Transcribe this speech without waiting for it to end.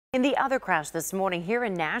In the other crash this morning here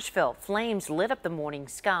in Nashville, flames lit up the morning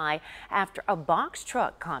sky after a box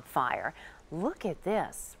truck caught fire. Look at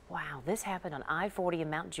this. Wow, this happened on I-40 in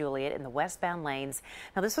Mount Juliet in the westbound lanes.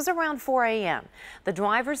 Now, this was around 4 a.m. The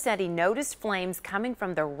driver said he noticed flames coming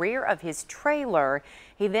from the rear of his trailer.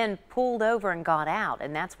 He then pulled over and got out,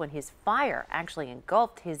 and that's when his fire actually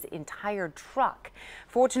engulfed his entire truck.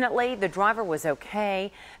 Fortunately, the driver was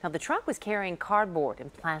okay. Now, the truck was carrying cardboard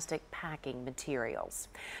and plastic packing materials.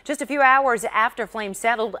 Just a few hours after flames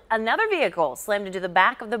settled, another vehicle slammed into the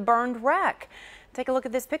back of the burned wreck. Take a look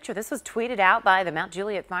at this picture. This was tweeted out by the Mount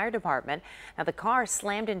Juliet Fire Department. Now, the car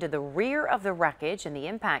slammed into the rear of the wreckage, and the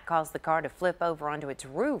impact caused the car to flip over onto its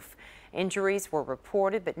roof. Injuries were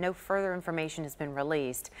reported, but no further information has been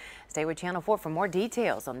released. Stay with Channel 4 for more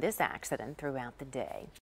details on this accident throughout the day.